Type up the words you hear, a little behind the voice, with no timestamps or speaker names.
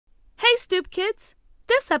Hey, Stoop Kids!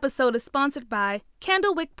 This episode is sponsored by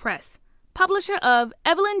Candlewick Press, publisher of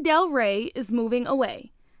Evelyn Del Rey is Moving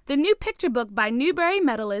Away, the new picture book by Newbery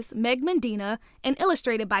medalist Meg Medina and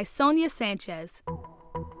illustrated by Sonia Sanchez.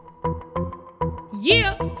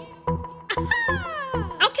 Yeah!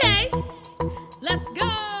 Okay! Let's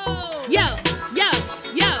go! Yo!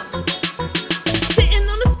 Sitting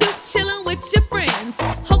on the stoop, chilling with your friends,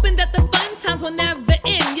 hoping that the fun times will never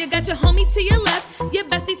end. You got your homie to your left, your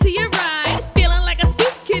bestie to your right, feeling like a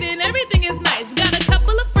stoop kid and everything is nice. Got a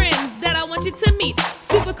couple of friends that I want you to meet,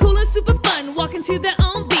 super cool and super fun, walking to their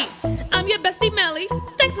own beat. I'm your bestie Melly,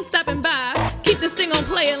 thanks for stopping by. Keep this thing on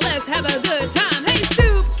play and let's have a good time. Hey,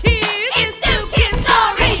 Stoop Kids! It's Stoop Kid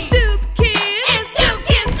Stories! Stoop Kids! It's Stoop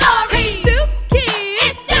Kid Stories! Stoop Kids!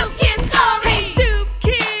 It's Stoop Kid Stories! Stoop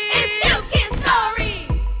Kids! It's Stoop Kid Stories!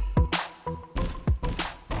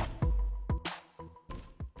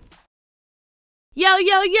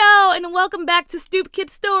 Yo, and welcome back to Stoop Kid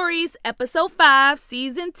Stories, Episode 5,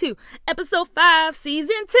 Season 2. Episode 5,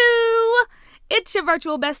 Season 2! It's your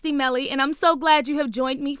virtual bestie, Melly, and I'm so glad you have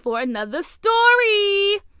joined me for another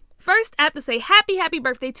story! First, I have to say happy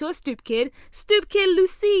birthday to a Stoop Kid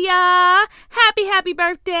Lucia! Happy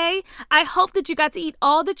birthday! I hope that you got to eat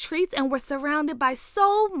all the treats and were surrounded by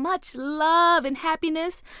so much love and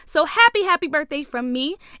happiness. So happy birthday from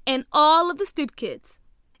me and all of the Stoop Kids.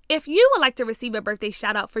 If you would like to receive a birthday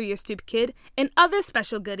shout out for your Stoop Kid and other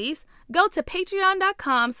special goodies, go to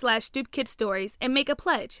patreon.com/StoopKidStories and make a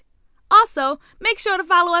pledge. Also, make sure to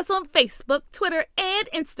follow us on Facebook, Twitter, and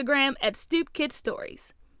Instagram at Stoop Kid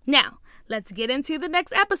Stories. Now, let's get into the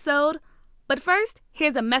next episode. But first,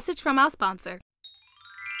 here's a message from our sponsor.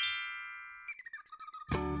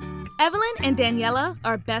 Evelyn and Daniela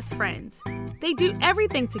are best friends. They do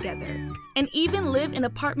everything together and even live in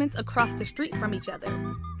apartments across the street from each other.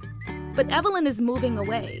 But Evelyn is moving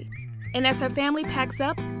away, and as her family packs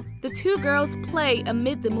up, the two girls play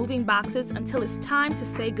amid the moving boxes until it's time to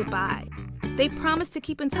say goodbye. They promise to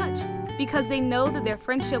keep in touch because they know that their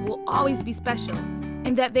friendship will always be special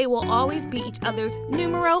and that they will always be each other's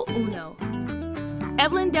numero uno.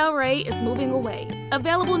 Evelyn Del Rey is Moving Away,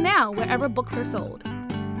 available now wherever books are sold.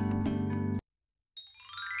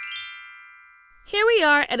 Here we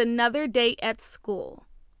are at another day at school.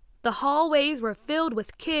 The hallways were filled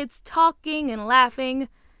with kids talking and laughing.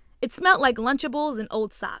 It smelled like Lunchables and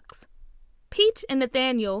old socks. Peach and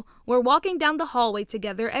Nathaniel were walking down the hallway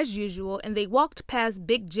together as usual, and they walked past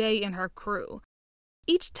Big J and her crew.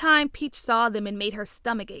 Each time Peach saw them it made her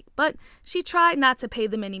stomach ache, but she tried not to pay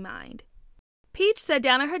them any mind. Peach sat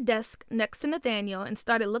down at her desk next to Nathaniel and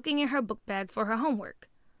started looking in her book bag for her homework.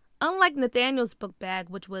 Unlike Nathaniel's book bag,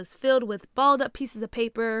 which was filled with balled-up pieces of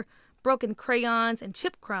paper, broken crayons, and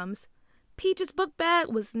chip crumbs, Peach's book bag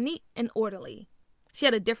was neat and orderly. She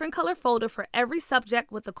had a different color folder for every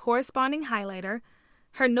subject with a corresponding highlighter.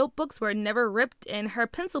 Her notebooks were never ripped, and her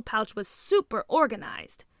pencil pouch was super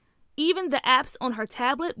organized. Even the apps on her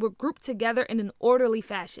tablet were grouped together in an orderly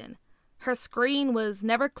fashion. Her screen was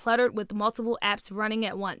never cluttered with multiple apps running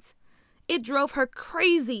at once. It drove her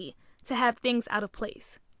crazy to have things out of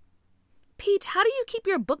place. "Peach, how do you keep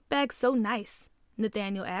your book bag so nice?"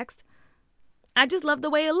 Nathaniel asked. "I just love the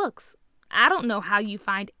way it looks. I don't know how you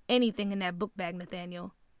find anything in that book bag,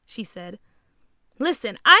 Nathaniel," she said.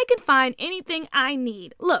 "Listen, I can find anything I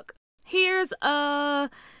need. Look, here's the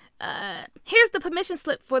permission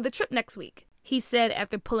slip for the trip next week," he said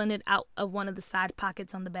after pulling it out of one of the side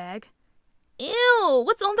pockets on the bag. "Ew,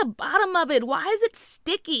 what's on the bottom of it? Why is it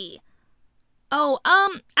sticky?" "Oh,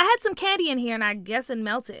 I had some candy in here and I guess it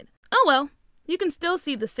melted." "Oh well, you can still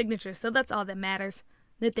see the signature, so that's all that matters,"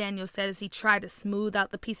 Nathaniel said as he tried to smooth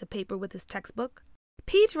out the piece of paper with his textbook.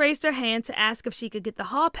 Peach raised her hand to ask if she could get the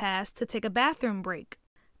hall pass to take a bathroom break.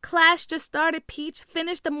 "Class just started, Peach.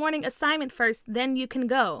 Finish the morning assignment first, then you can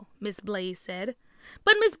go," Miss Blaze said.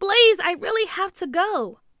 "But Miss Blaze, I really have to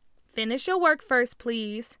go." "Finish your work first,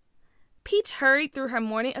 please." Peach hurried through her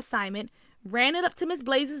morning assignment, ran it up to Miss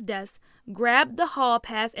Blaze's desk, grabbed the hall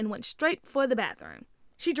pass, and went straight for the bathroom.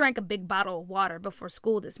 She drank a big bottle of water before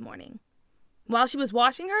school this morning. While she was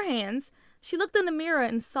washing her hands, she looked in the mirror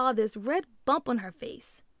and saw this red bump on her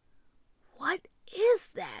face. "What is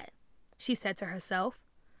that?" she said to herself.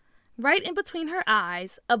 Right in between her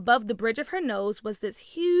eyes, above the bridge of her nose, was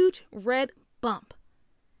this huge red bump.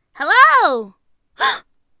 "Hello!"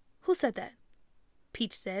 "Who said that?"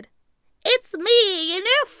 Peach said. It's me, your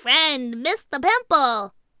new friend, Mr.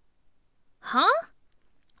 Pimple. "Huh?"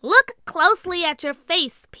 Look closely at your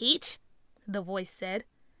face, Peach, the voice said.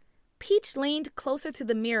 Peach leaned closer to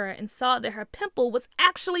the mirror and saw that her pimple was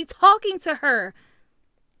actually talking to her.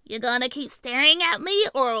 You gonna keep staring at me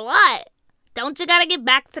or what? Don't you gotta get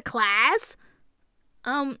back to class?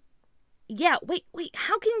 Yeah, wait,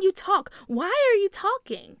 how can you talk? Why are you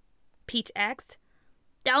talking? Peach asked.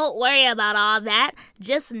 Don't worry about all that.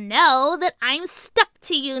 Just know that I'm stuck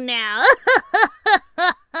to you now.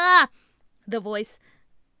 The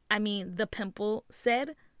pimple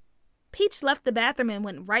said. Peach left the bathroom and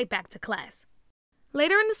went right back to class.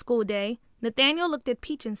 Later in the school day, Nathaniel looked at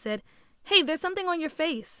Peach and said, "Hey, there's something on your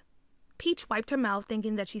face." Peach wiped her mouth,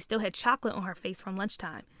 thinking that she still had chocolate on her face from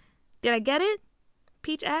lunchtime. "Did I get it?"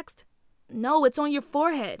 Peach asked. "No, it's on your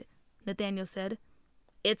forehead," Nathaniel said.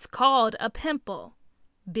 "It's called a pimple,"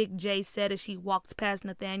 Big J said as she walked past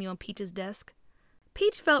Nathaniel and Peach's desk.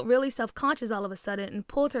 Peach felt really self-conscious all of a sudden and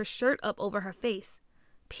pulled her shirt up over her face.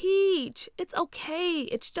 "Peach, it's okay.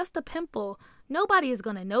 It's just a pimple. Nobody is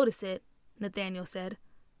going to notice it," Nathaniel said.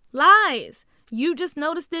 "Lies! You just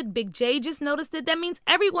noticed it. Big J just noticed it. That means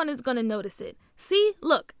everyone is going to notice it. See?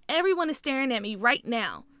 Look, everyone is staring at me right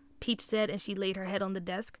now," Peach said, and she laid her head on the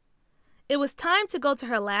desk. It was time to go to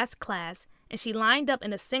her last class, and she lined up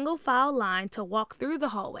in a single-file line to walk through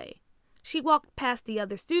the hallway. She walked past the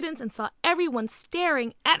other students and saw everyone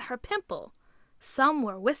staring at her pimple. Some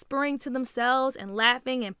were whispering to themselves and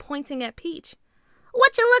laughing and pointing at Peach.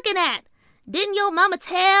 "What you looking at? Didn't your mama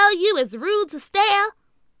tell you it's rude to stare?"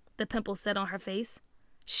 the pimple said on her face.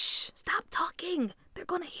 "Shh, stop talking. They're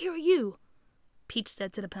going to hear you," Peach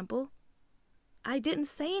said to the pimple. "I didn't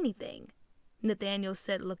say anything," Nathaniel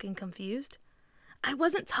said, looking confused. "I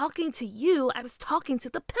wasn't talking to you. I was talking to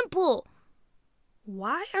the pimple."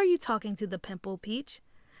 "Why are you talking to the pimple, Peach?"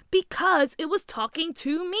 "Because it was talking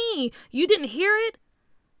to me. You didn't hear it?"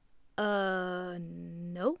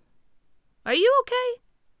 No. "Are you okay?"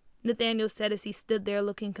 Nathaniel said as he stood there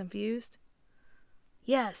looking confused.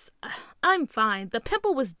 "Yes, I'm fine. The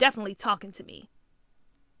pimple was definitely talking to me."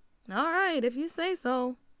 "All right, if you say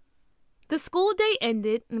so." The school day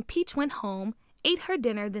ended and Peach went home, ate her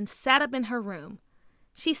dinner, then sat up in her room.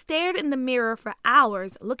 She stared in the mirror for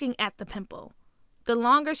hours looking at the pimple. The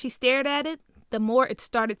longer she stared at it, the more it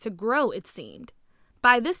started to grow, it seemed.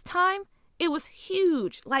 By this time, it was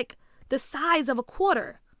huge, like the size of a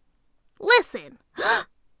quarter. "Listen,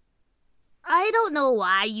 I don't know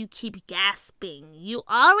why you keep gasping. You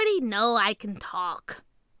already know I can talk,"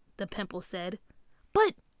 the pimple said.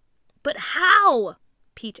 But how?"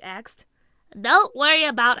 Peach asked. "Don't worry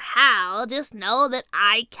about how, just know that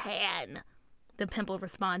I can," the pimple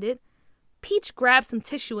responded. Peach grabbed some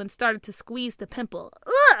tissue and started to squeeze the pimple.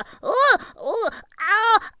 Ugh,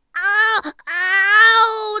 ow,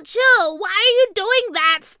 ouch! Why are you doing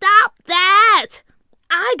that? Stop that!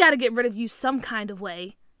 "I gotta get rid of you some kind of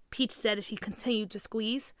way," Peach said as she continued to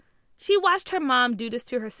squeeze. She watched her mom do this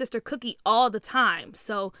to her sister Cookie all the time,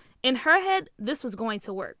 so in her head, this was going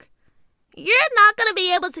to work. "You're not going to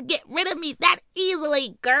be able to get rid of me that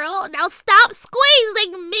easily, girl. Now stop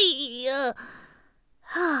squeezing me."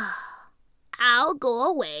 "I'll go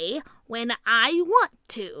away when I want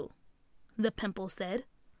to," the pimple said.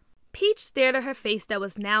 Peach stared at her face that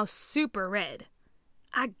was now super red.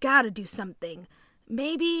 "I gotta do something.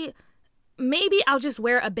 Maybe I'll just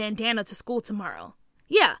wear a bandana to school tomorrow.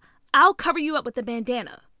 Yeah, I'll cover you up with a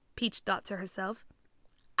bandana," Peach thought to herself.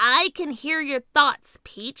 "I can hear your thoughts,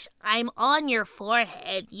 Peach. I'm on your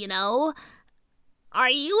forehead, you know. Are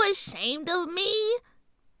you ashamed of me?"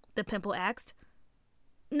 the pimple asked.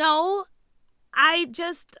 "No,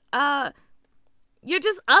 you're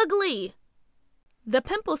just ugly." The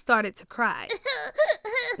pimple started to cry.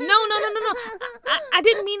 No. I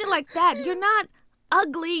didn't mean it like that. You're not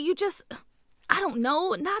ugly. You just, I don't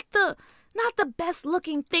know, not the best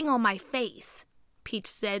looking thing on my face," Peach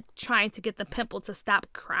said, trying to get the pimple to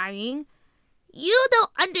stop crying. "You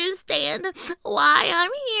don't understand why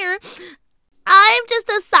I'm here. I'm just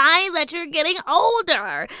a sign that you're getting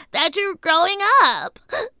older, that you're growing up,"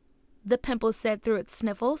 the pimple said through its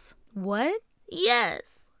sniffles. "What?"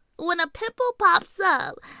 "Yes. When a pimple pops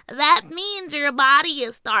up, that means your body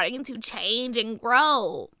is starting to change and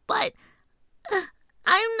grow. But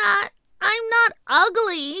I'm not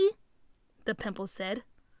ugly," the pimple said.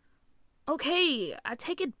 "Okay, I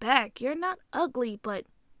take it back. You're not ugly, but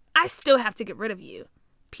I still have to get rid of you,"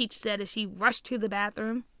 Peach said as she rushed to the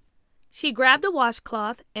bathroom. She grabbed a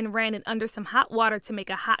washcloth and ran it under some hot water to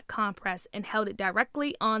make a hot compress and held it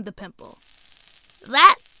directly on the pimple.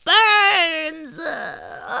 "That burns,"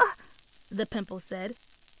 the pimple said.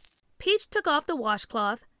 Peach took off the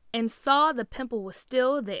washcloth and saw the pimple was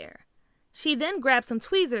still there. She then grabbed some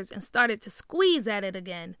tweezers and started to squeeze at it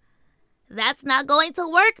again. "That's not going to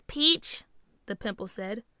work, Peach," the pimple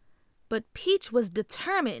said. But Peach was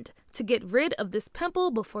determined to get rid of this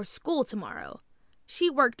pimple before school tomorrow. She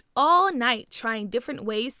worked all night trying different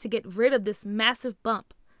ways to get rid of this massive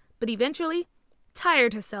bump, but eventually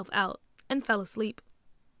tired herself out and fell asleep.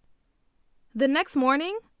 The next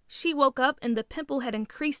morning, she woke up and the pimple had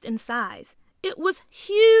increased in size. It was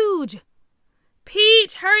huge.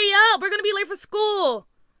 "Peach, hurry up! We're going to be late for school!"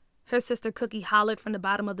 her sister Cookie hollered from the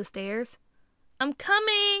bottom of the stairs. "I'm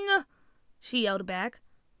coming!" she yelled back.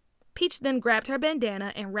 Peach then grabbed her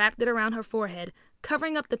bandana and wrapped it around her forehead,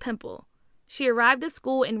 covering up the pimple. She arrived at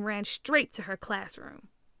school and ran straight to her classroom.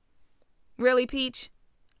 "Really, Peach?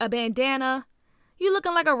 A bandana? You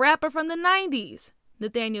looking like a rapper from the 90s,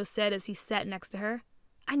 Nathaniel said as he sat next to her.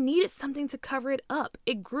 "I needed something to cover it up.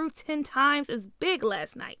 It grew 10 times as big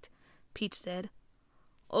last night," Peach said.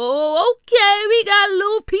 "Oh, okay, we got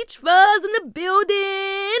little Peach Fuzz in the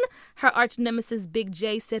building," her arch nemesis Big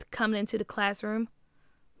J said coming into the classroom.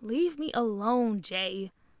 "Leave me alone,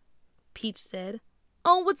 Jay," Peach said.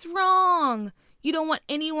 "Oh, what's wrong? You don't want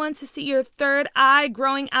anyone to see your third eye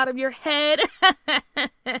growing out of your head?"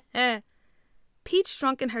 Peach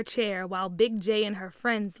shrunk in her chair while Big J and her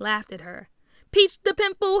friends laughed at her. "Peach the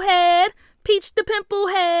pimple head! Peach the pimple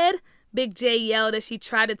head!" Big J yelled as she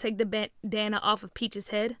tried to take the bandana off of Peach's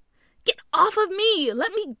head. "Get off of me!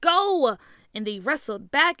 Let me go!" And they wrestled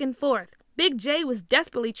back and forth. Big J was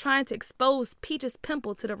desperately trying to expose Peach's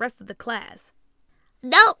pimple to the rest of the class.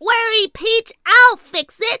 "Don't worry, Peach, I'll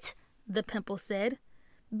fix it," the pimple said.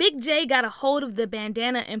 Big J got a hold of the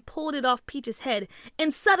bandana and pulled it off Peach's head,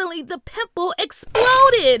 and suddenly the pimple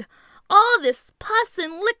exploded. All this pus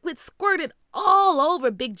and liquid squirted all over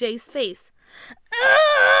Big J's face.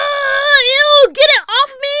 "Ew, get it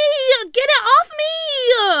off me! Get it off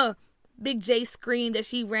me!" Big J screamed as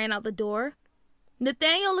she ran out the door.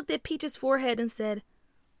 Nathaniel looked at Peach's forehead and said,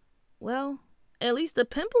 "Well, at least the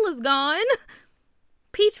pimple is gone."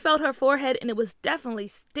 Peach felt her forehead and it was definitely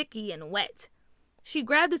sticky and wet. She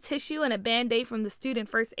grabbed a tissue and a Band-Aid from the student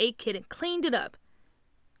first aid kit and cleaned it up.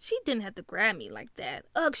 "She didn't have to grab me like that.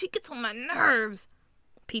 Ugh, she gets on my nerves,"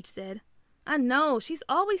 Peach said. "I know, she's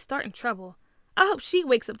always starting trouble. I hope she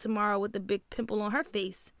wakes up tomorrow with a big pimple on her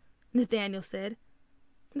face," Nathaniel said.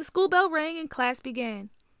 The school bell rang and class began,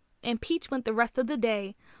 and Peach went the rest of the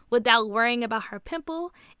day without worrying about her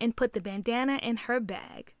pimple and put the bandana in her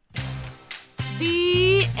bag.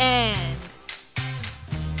 The end.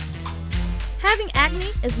 Having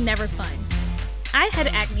acne is never fun. I had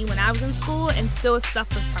acne when I was in school and still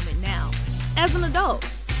suffer from it now, as an adult.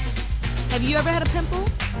 Have you ever had a pimple?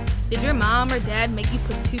 Did your mom or dad make you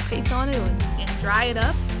put toothpaste on it and dry it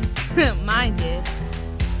up? Mine did.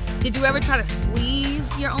 Did you ever try to squeeze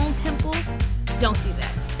your own pimple? Don't do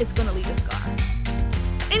that. It's going to leave a scar.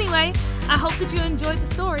 Anyway, I hope that you enjoyed the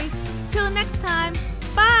story. Till next time,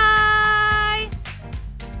 bye!